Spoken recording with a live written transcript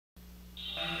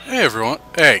Hey everyone.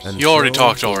 Hey, you already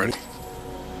talked already.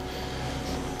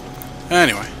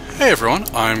 Anyway, hey everyone,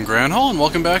 I'm Gran Hall and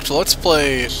welcome back to Let's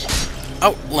Play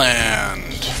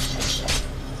Outland.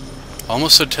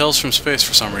 Almost said Tales from Space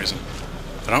for some reason.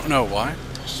 I don't know why.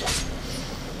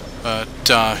 But,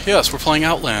 yes, we're playing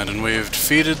Outland and we've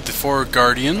defeated the 4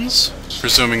 Guardians,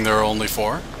 presuming there are only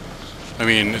 4. I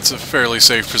mean, it's a fairly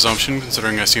safe presumption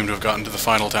considering I seem to have gotten to the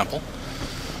final temple.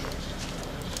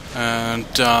 And,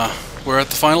 we're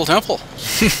at the final temple.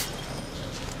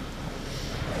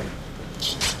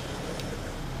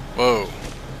 Whoa.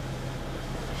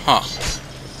 Huh.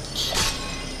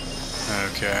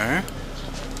 Okay.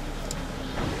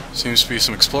 Seems to be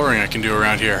some exploring I can do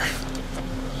around here.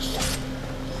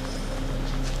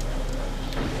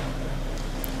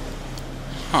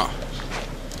 Huh.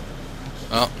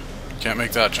 Well, can't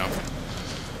make that jump.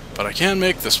 But I can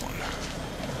make this one.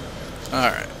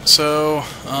 Alright, so,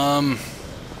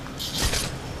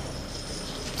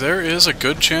 there is a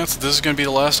good chance that this is going to be the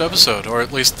last episode, or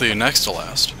at least the next to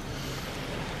last.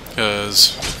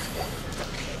 Because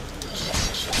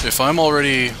if I'm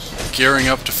already gearing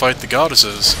up to fight the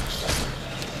goddesses...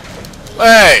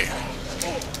 Hey!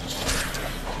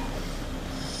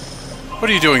 What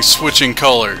are you doing switching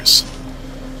colors?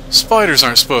 Spiders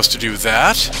aren't supposed to do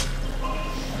that.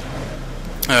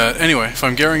 Anyway, if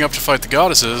I'm gearing up to fight the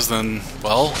goddesses, then,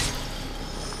 well...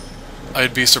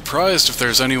 I'd be surprised if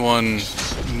there's anyone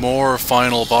more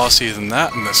final bossy than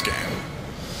that in this game.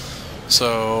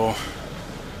 So...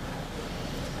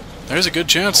 there's a good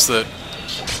chance that...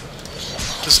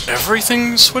 Does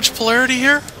everything switch polarity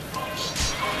here?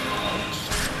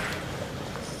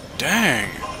 Dang.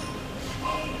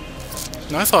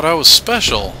 I thought I was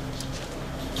special.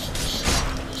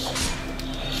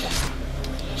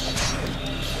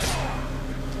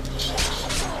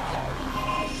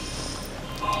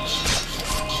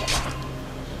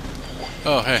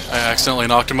 Oh, hey, I accidentally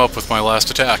knocked him up with my last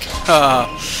attack.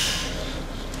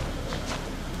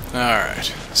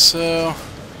 Alright, so...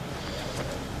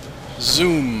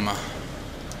 zoom.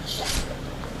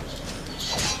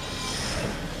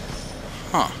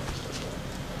 Huh.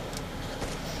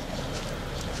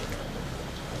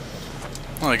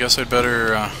 Well, I guess I'd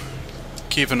better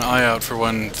keep an eye out for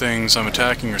when things I'm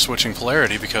attacking are switching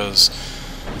polarity, because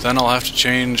then I'll have to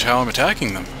change how I'm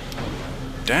attacking them.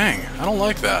 Dang, I don't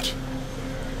like that.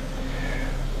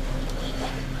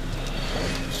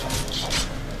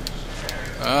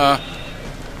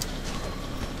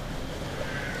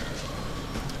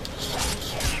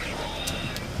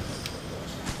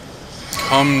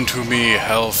 Come to me,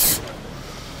 health.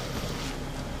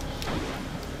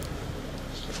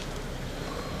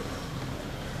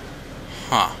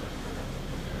 Huh.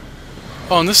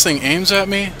 Oh, and this thing aims at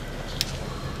me?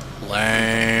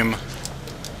 Lame.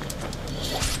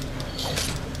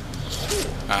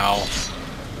 Ow.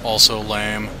 Also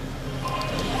lame.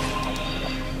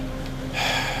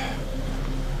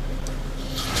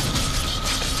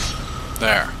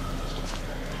 There.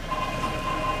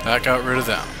 That got rid of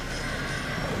them.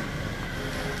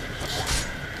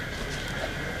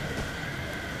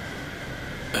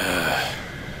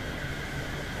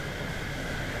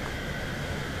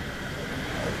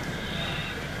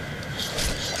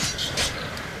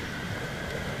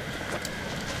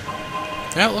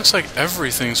 Yeah, it looks like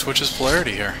everything switches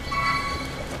polarity here.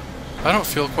 I don't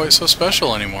feel quite so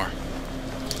special anymore.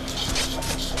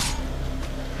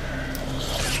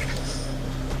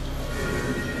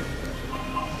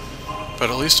 But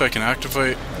at least I can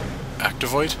activate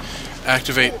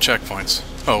checkpoints.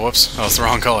 Oh, whoops. Oh, it's the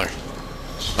wrong color.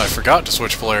 I forgot to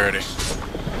switch polarity.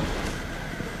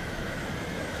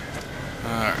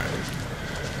 Alright.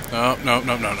 Oh, no,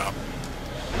 no, no, no.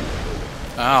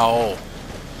 Ow.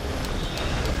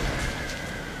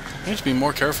 I need to be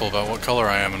more careful about what color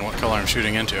I am and what color I'm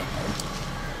shooting into.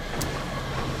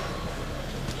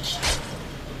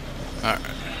 Alright.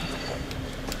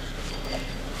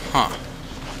 Huh.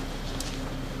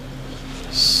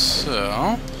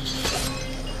 So...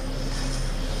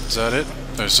 is that it?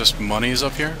 There's just monies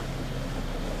up here?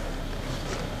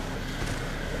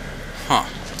 Huh.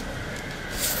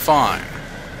 Fine.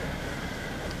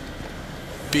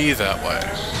 Be that way.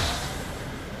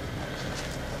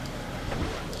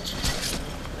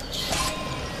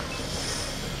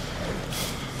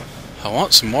 I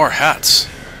want some more hats.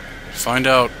 Find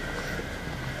out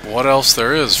what else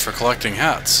there is for collecting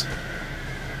hats.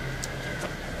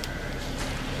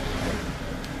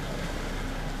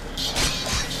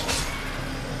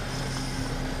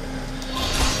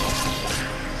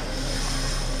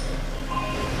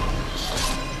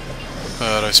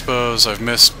 But I suppose I've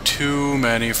missed too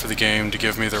many for the game to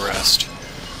give me the rest.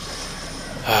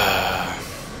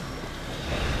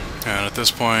 at this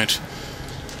point,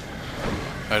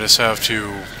 I just have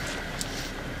to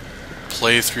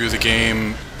play through the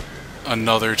game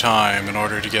another time in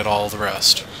order to get all the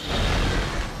rest.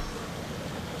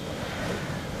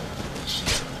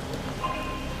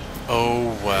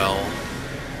 Oh well.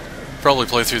 Probably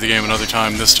play through the game another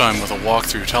time, this time with a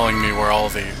walkthrough telling me where all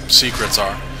the secrets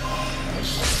are.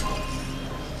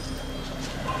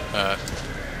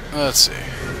 Let's see.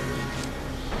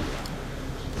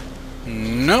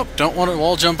 Nope, don't want to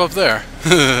wall jump up there.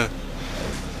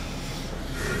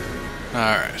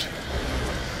 Alright.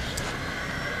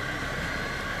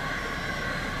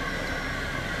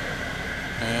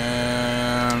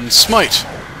 And smite!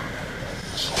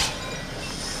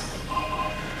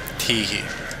 Teehee.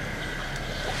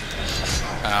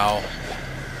 Ow.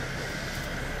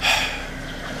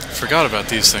 Forgot about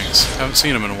these things. Haven't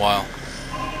seen them in a while.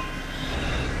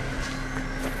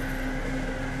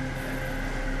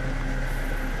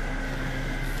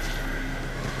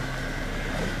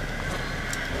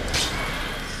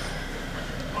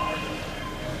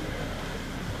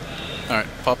 Alright,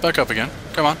 pop back up again.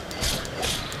 Come on.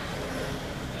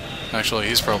 Actually,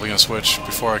 he's probably going to switch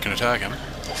before I can attack him.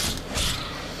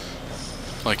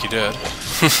 Like he did.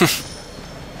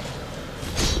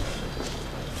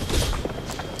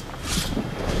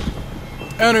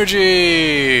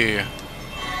 Energy!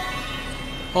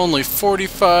 Only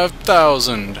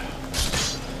 45,000.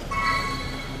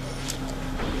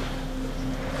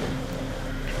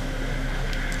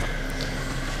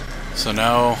 So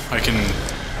now I can...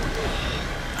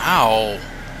 Ow!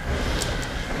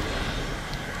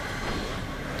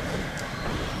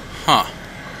 Huh.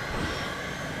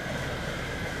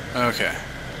 Okay.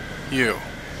 You.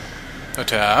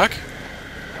 Attack.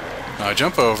 Now I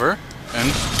jump over.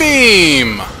 And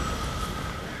beam!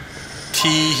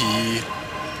 Tee-hee.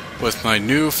 With my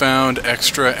newfound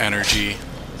extra energy.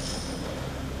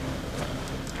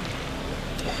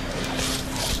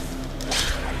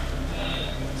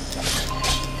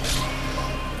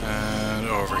 And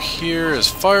over here is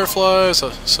fireflies.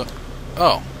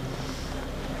 Oh.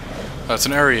 That's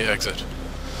an area exit.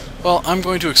 Well, I'm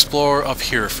going to explore up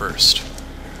here first.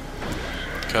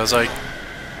 Because I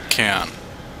can.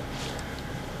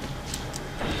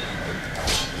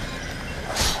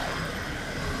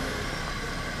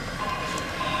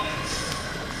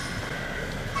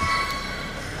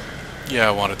 Yeah,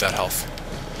 I wanted that health.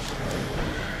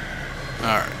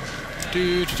 Alright.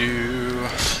 Do-do-do.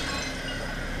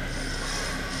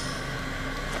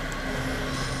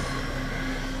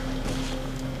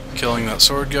 Killing that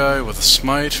sword guy with a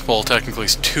smite. Well, technically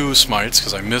it's 2 smites,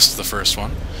 because I missed the first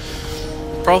one.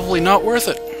 Probably not worth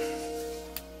it.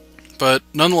 But,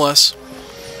 nonetheless,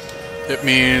 it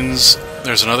means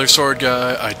there's another sword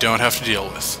guy I don't have to deal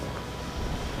with.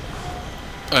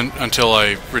 Until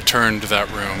I return to that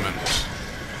room, and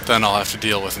then I'll have to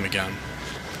deal with him again.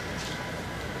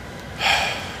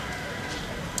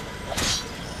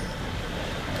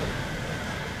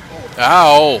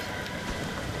 Ow!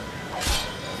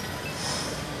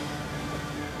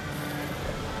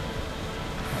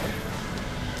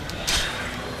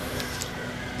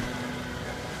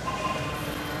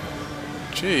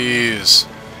 Jeez.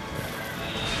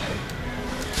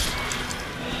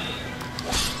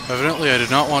 Evidently I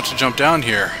did not want to jump down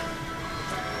here.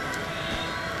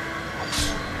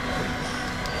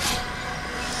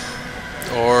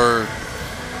 Or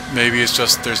maybe it's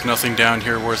just there's nothing down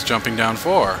here worth jumping down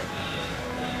for.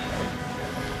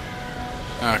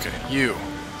 Okay, you.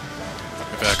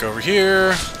 Get back over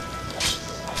here.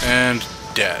 And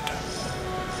dead.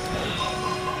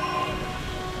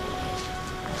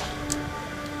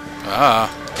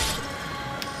 Ah.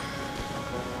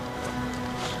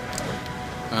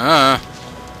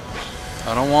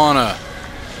 I don't wanna.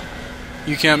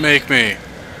 You can't make me.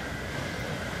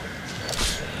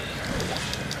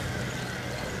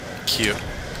 Cute.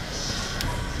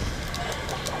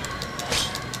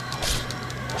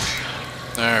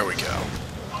 There we go.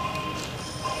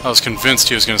 I was convinced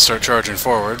he was going to start charging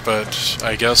forward, but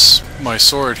I guess my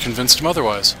sword convinced him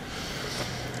otherwise.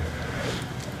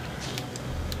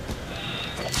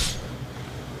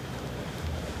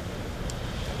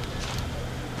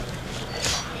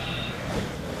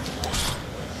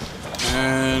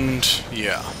 And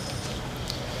yeah.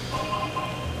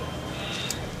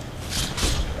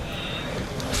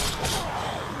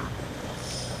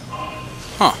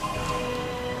 Huh.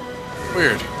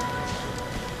 Weird.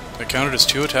 That counted as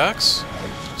 2 attacks?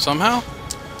 Somehow?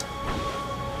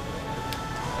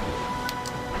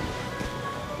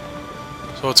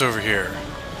 So what's over here?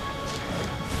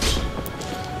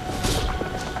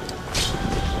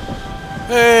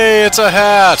 Hey, it's a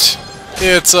hat!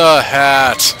 It's a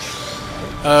hat!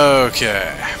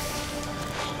 Okay.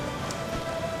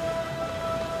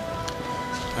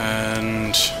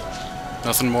 And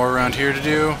nothing more around here to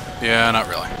do? Yeah, not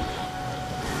really.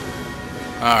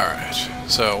 Alright,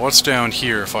 so what's down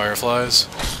here, Fireflies?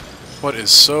 What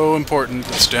is so important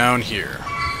that's down here?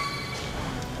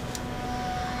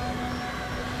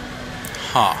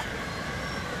 Huh.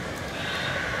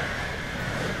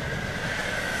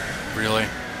 Really?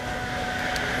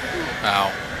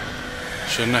 Ow.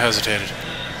 Shouldn't have hesitated.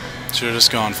 Should have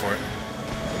just gone for it.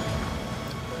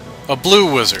 A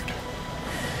blue wizard.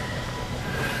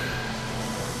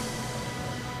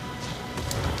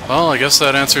 Well, I guess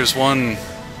that answers one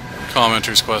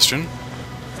commenter's question.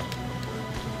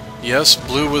 Yes,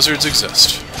 blue wizards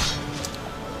exist.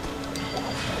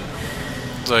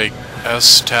 Like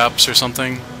S-taps or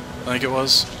something, I think it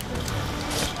was.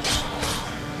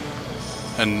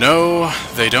 And no,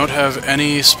 they don't have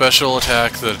any special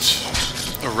attack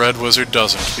that a red wizard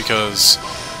doesn't, because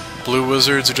blue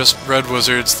wizards are just red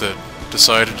wizards that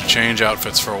decided to change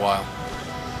outfits for a while.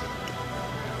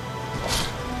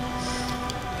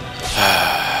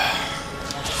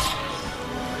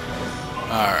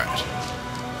 Alright.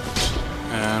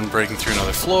 And breaking through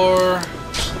another floor,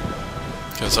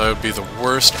 because I would be the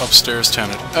worst upstairs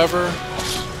tenant ever.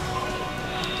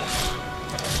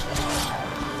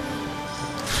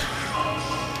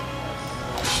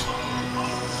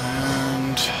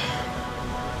 And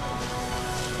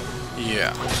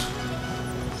yeah.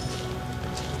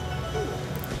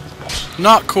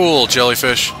 Not cool,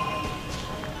 jellyfish.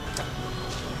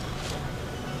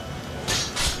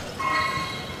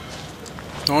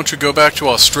 Why don't you go back to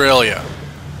Australia?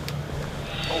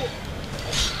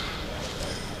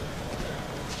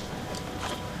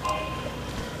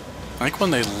 I think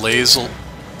when they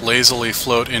lazily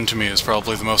float into me is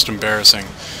probably the most embarrassing.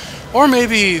 Or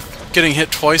maybe getting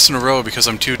hit twice in a row because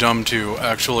I'm too dumb to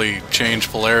actually change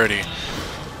polarity.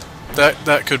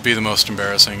 That could be the most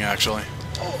embarrassing, actually.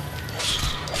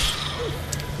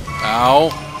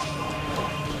 Ow.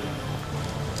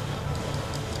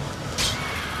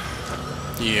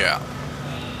 Yeah.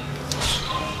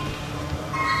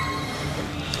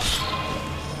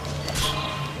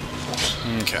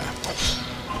 Okay.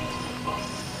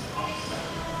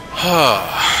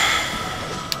 Ah!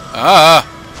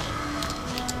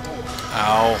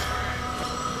 Ow.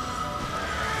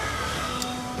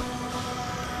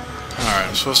 Alright,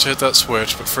 I'm supposed to hit that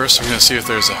switch, but first I'm gonna see if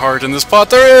there's a heart in this pot.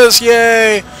 There is!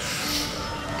 Yay!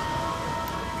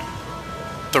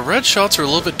 The red shots are a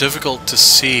little bit difficult to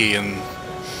see in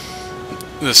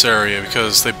this area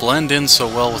because they blend in so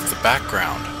well with the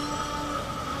background.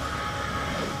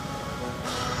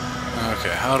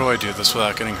 Okay, how do I do this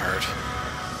without getting hurt?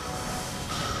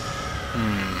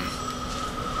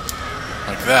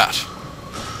 Like that.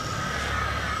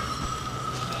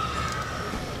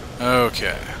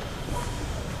 Okay.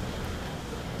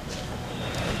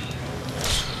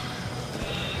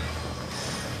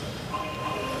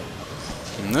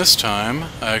 And this time,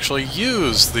 I actually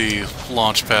use the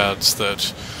launch pads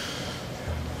that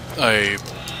I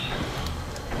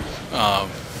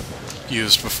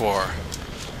used before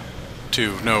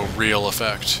to no real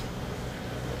effect.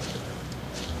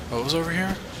 What was over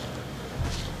here?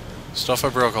 Stuff I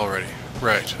broke already.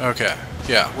 Right, okay.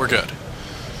 Yeah, we're good.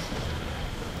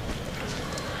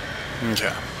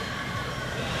 Okay.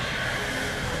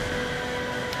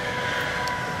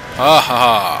 Ha ha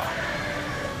ha!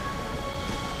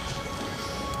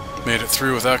 Made it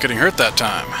through without getting hurt that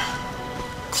time.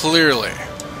 Clearly,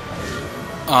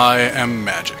 I am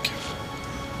magic.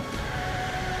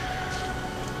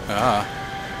 Ah.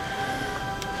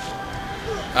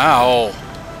 Ow.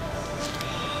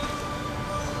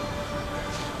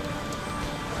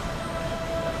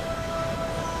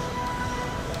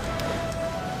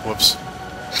 Whoops.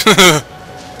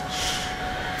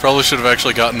 Probably should have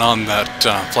actually gotten on that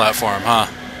platform, huh?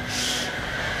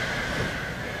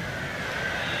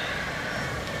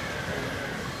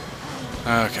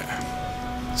 Okay.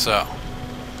 So.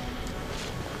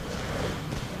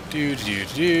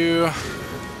 Do.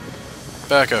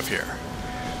 Back up here.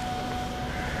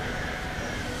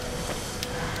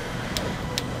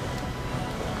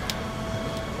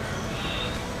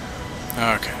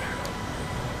 Okay.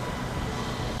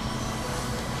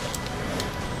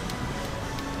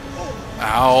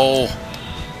 Ow.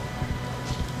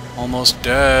 Almost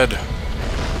dead.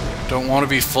 Don't want to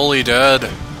be fully dead.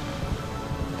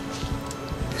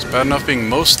 It's bad enough being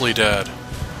mostly dead.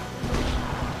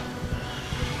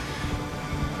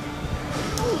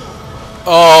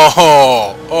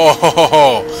 Oh!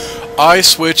 I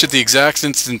switch at the exact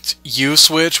instant you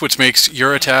switch, which makes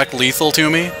your attack lethal to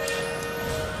me.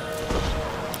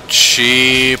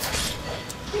 Cheap.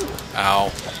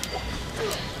 Ow.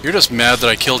 You're just mad that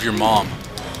I killed your mom.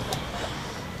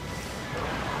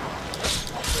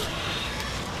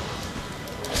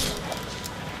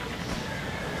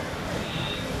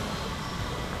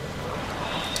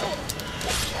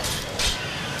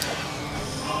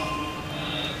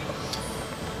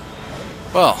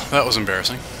 Well, that was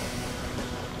embarrassing.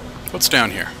 What's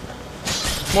down here?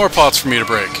 More pots for me to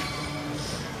break.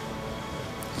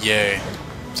 Yay.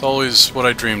 It's always what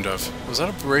I dreamed of. Was that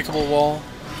a breakable wall?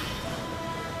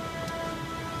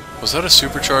 Was that a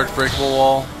supercharged breakable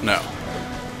wall? No.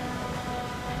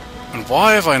 And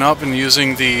why have I not been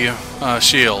using the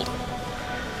shield?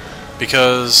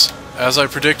 Because, as I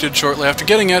predicted shortly after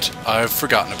getting it, I've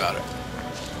forgotten about it.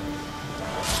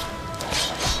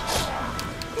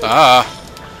 Ah!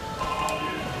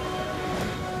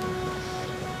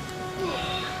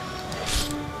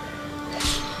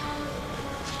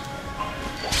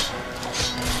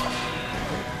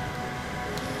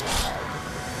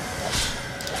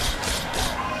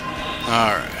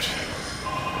 Alright.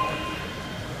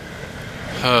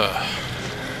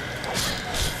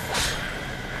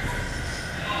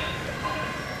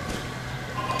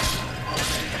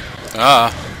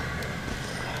 Ah.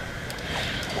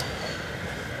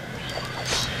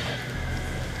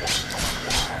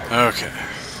 Okay.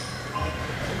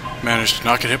 Managed to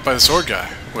not get hit by the sword guy,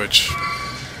 which,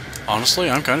 honestly,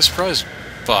 I'm kind of surprised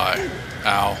by.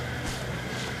 Ow.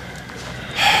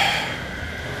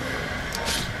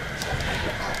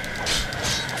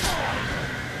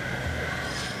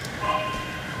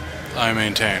 I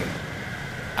maintain.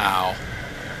 Ow.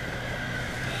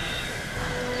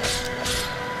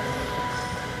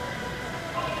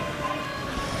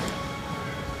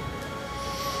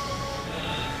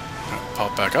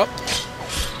 Pop back up.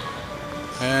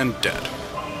 And dead.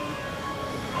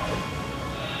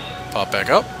 Pop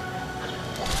back up.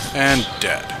 And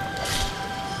dead.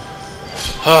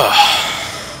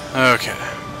 Okay.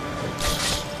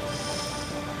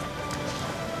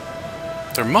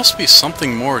 There must be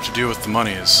something more to do with the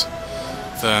monies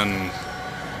than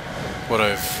what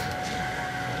I've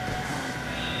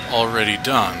already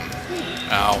done.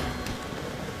 Ow.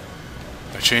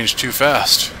 I changed too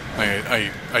fast.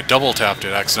 I double tapped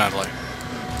it accidentally.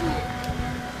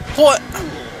 What?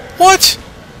 What?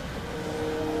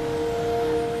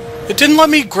 It didn't let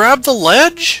me grab the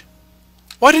ledge?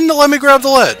 Why didn't it let me grab the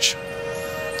ledge?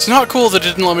 It's not cool that it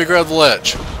didn't let me grab the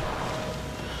ledge.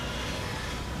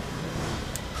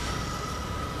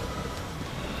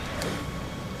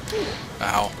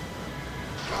 Ow.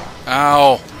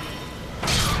 Ow.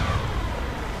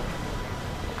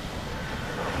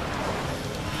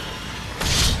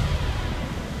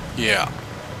 Yeah.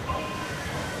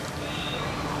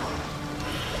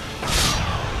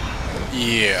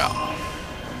 Yeah.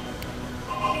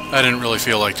 I didn't really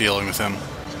feel like dealing with him.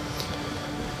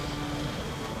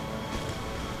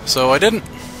 So I didn't.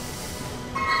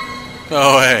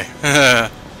 Oh, hey.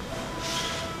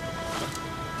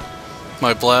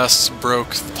 My blasts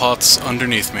broke the pots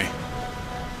underneath me.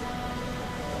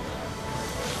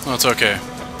 Oh, it's okay.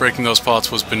 Breaking those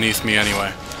pots was beneath me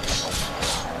anyway.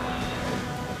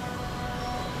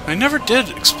 I never did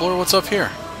explore what's up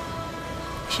here.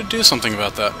 I should do something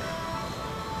about that.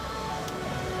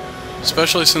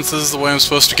 Especially since this is the way I'm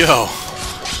supposed to go.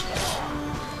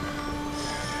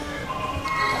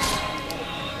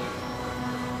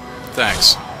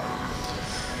 Thanks.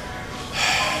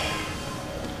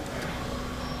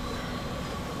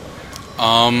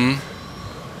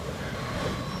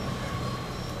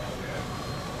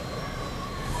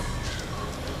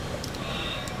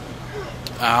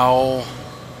 Ow.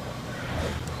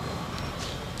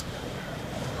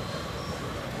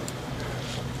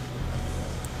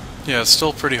 Yeah, it's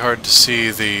still pretty hard to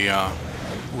see the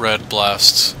red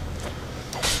blasts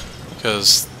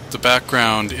because the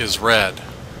background is red.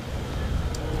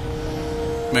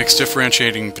 Makes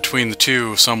differentiating between the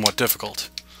two somewhat difficult.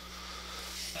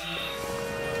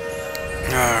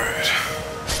 Alright.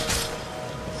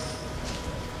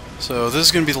 So this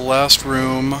is going to be the last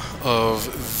room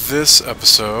of this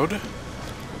episode.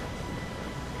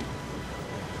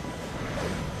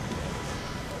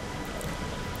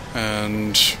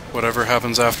 And whatever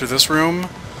happens after this room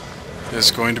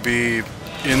is going to be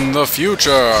in the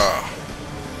future.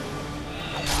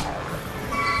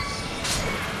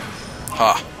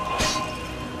 Ha.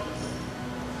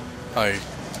 I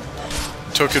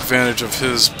took advantage of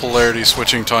his polarity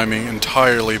switching timing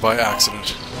entirely by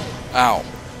accident. Ow.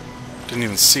 Didn't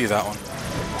even see that one.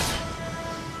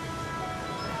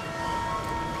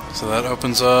 So that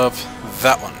opens up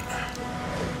that one.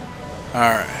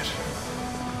 Alright.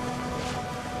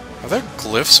 Are there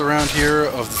glyphs around here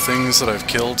of the things that I've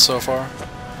killed so far?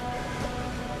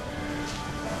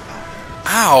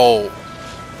 Ow!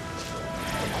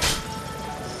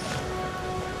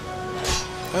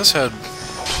 This had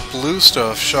blue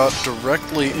stuff shot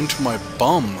directly into my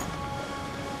bum.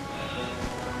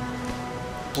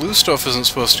 Blue stuff isn't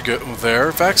supposed to go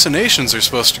there. Vaccinations are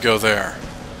supposed to go there.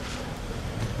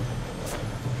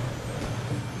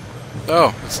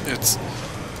 Oh, it's...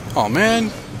 Oh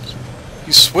man,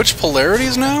 you switch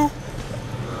polarities now?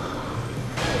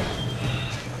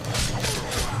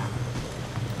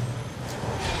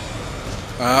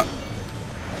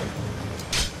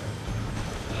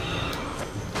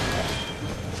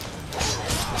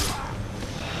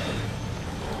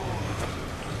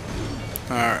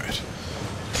 Alright.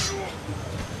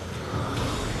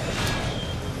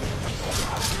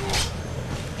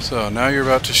 So, now you're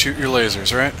about to shoot your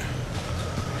lasers, right?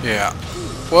 Yeah.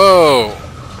 Whoa!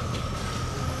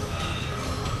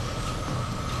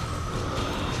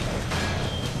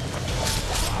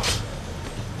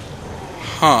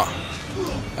 Huh.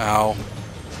 Ow.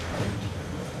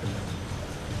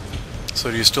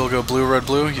 So do you still go blue, red,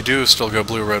 blue? You do still go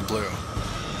blue, red, blue.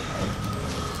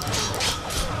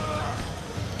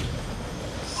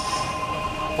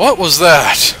 What was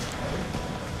that?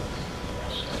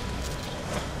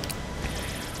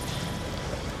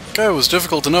 Guy was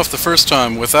difficult enough the first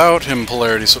time without him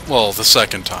well, the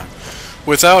second time.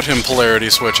 Without him polarity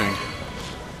switching.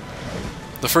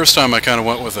 The first time I kind of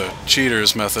went with a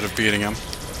cheater's method of beating him.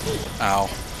 Ow.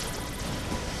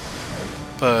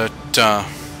 But,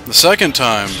 the second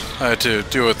time, I had to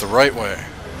do it the right way.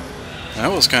 That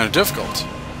was kind of difficult.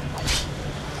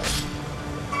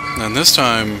 And this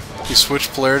time, he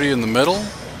switched polarity in the middle?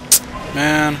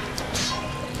 Man.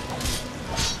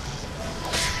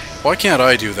 Why can't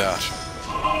I do that?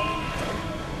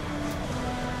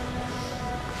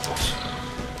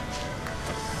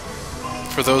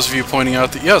 For those of you pointing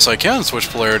out that, yes, I can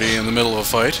switch polarity in the middle of a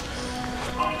fight.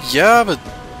 Yeah, but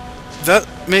that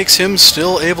makes him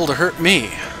still able to hurt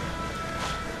me.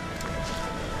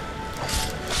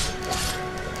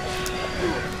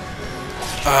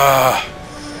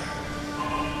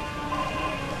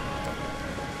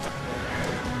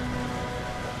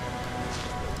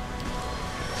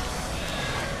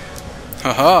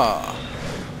 Haha!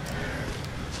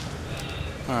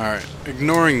 Alright,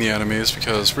 ignoring the enemies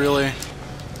because really...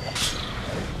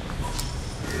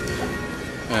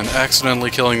 And accidentally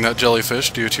killing that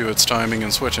jellyfish due to its timing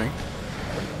and switching.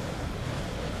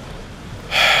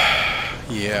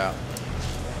 Yeah.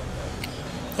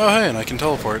 Oh hey, and I can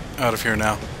teleport out of here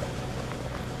now.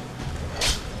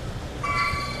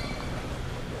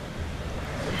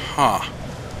 Huh.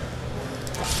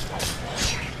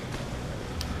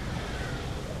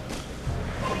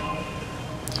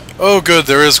 Oh good,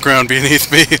 there is ground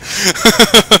beneath me.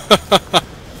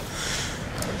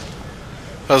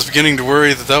 I was beginning to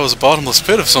worry that that was a bottomless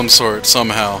pit of some sort,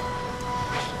 somehow.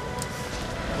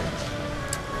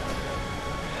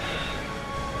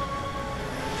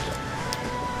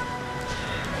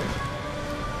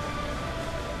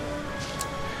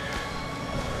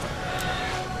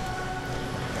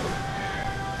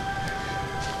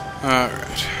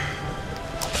 Alright.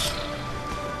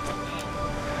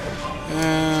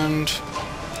 And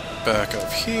back up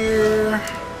here.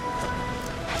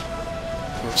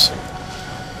 Whoops.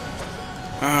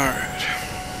 Alright.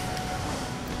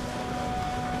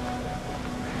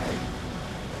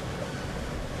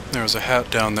 There was a hat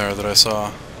down there that I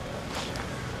saw.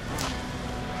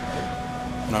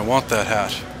 And I want that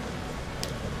hat.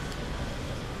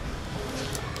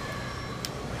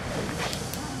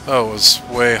 Oh, it was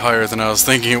way higher than I was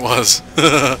thinking it was.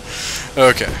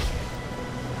 Okay.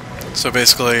 So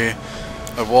basically,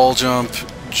 a wall jump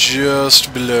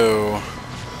just below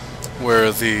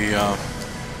where the,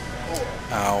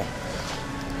 ow.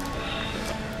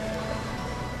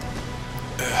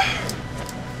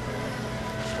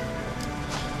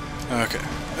 Okay.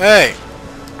 Hey!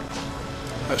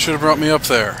 That should have brought me up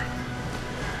there.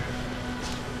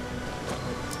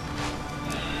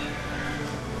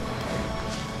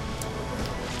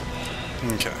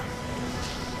 Okay.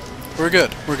 We're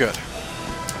good. We're good.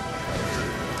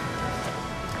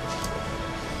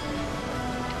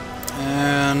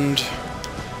 And...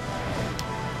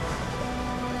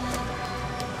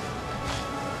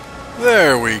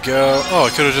 there we go. Oh, I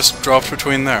could have just dropped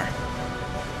between there.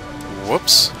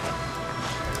 Whoops.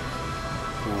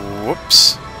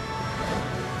 Whoops.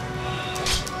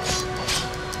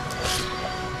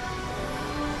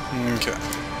 Okay.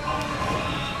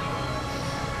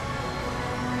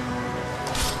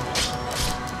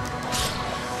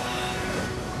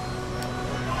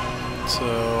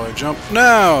 So I jump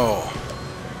now!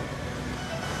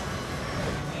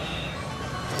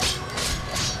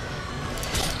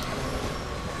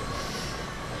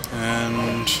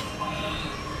 And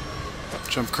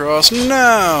jump across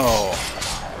now!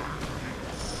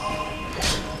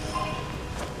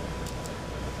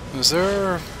 Is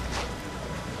there...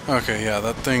 Okay, yeah,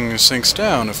 that thing sinks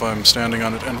down if I'm standing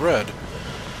on it and red.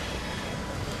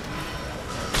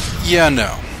 Yeah,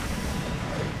 no.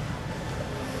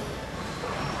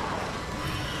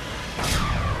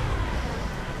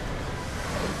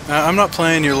 I'm not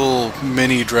playing your little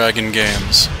mini dragon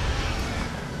games.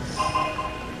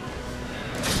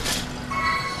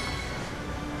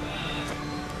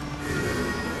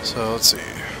 So, let's see.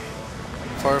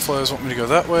 Fireflies want me to go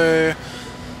that way.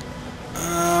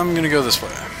 I'm gonna go this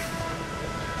way.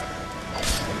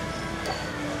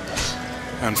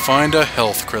 And find a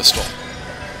health crystal.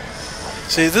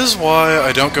 See, this is why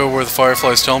I don't go where the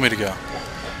fireflies tell me to go.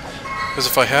 Because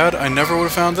if I had, I never would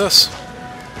have found this.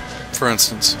 For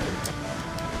instance.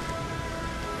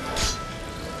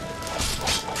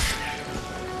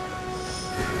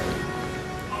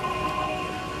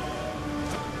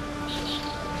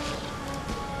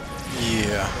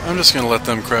 Yeah, I'm just gonna let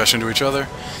them crash into each other.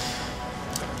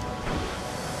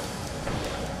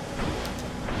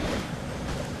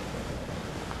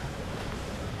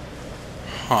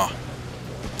 Huh.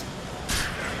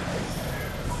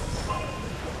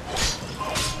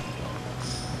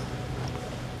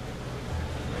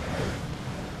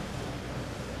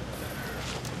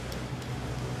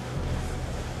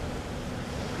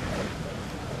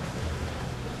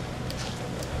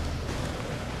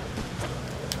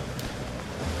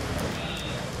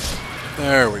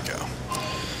 There we go.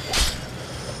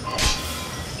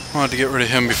 Wanted to get rid of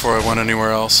him before I went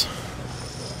anywhere else.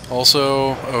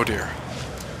 Also, oh dear.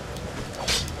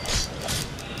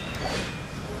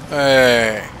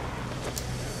 Hey.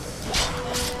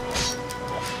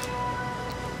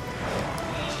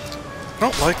 I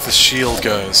don't like the shield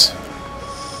guys.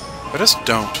 I just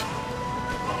don't.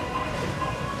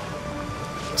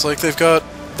 It's like they've got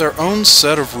their own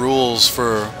set of rules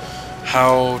for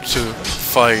how to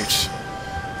fight.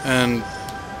 And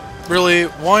really,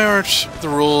 why aren't the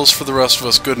rules for the rest of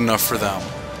us good enough for them?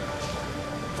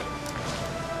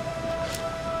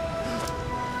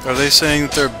 Are they saying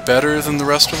that they're better than the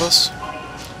rest of us?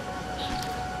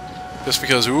 Just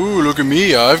because, ooh, look at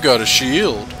me, I've got a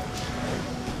shield.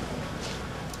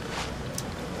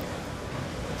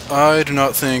 I do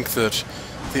not think that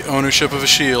the ownership of a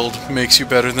shield makes you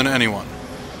better than anyone.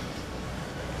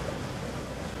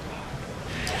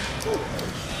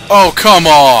 Oh, come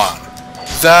on!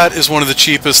 That is one of the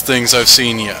cheapest things I've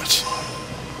seen yet.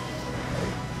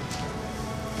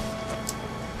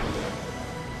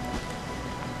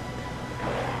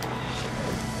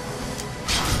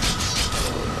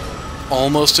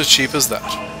 Almost as cheap as that.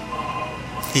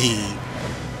 Hee.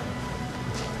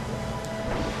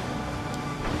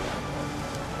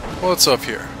 What's up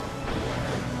here?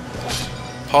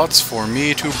 Pots for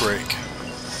me to break.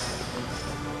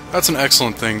 That's an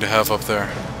excellent thing to have up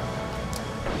there.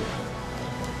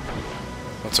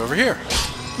 What's over here?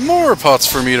 More pots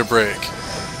for me to break.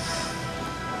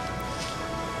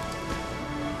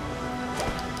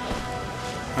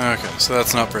 Okay, so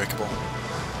that's not breakable.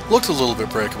 Looked a little bit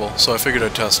breakable, so I figured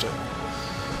I'd test it.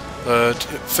 But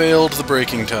it failed the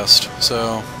breaking test,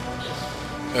 so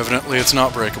evidently it's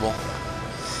not breakable.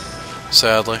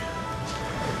 Sadly.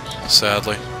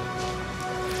 Sadly.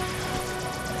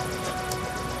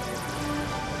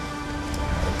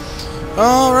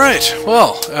 Alright,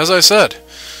 well, as I said,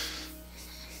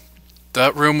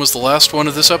 that room was the last one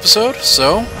of this episode,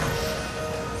 so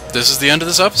this is the end of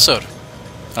this episode.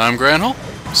 I'm Granhole.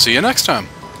 See you next time.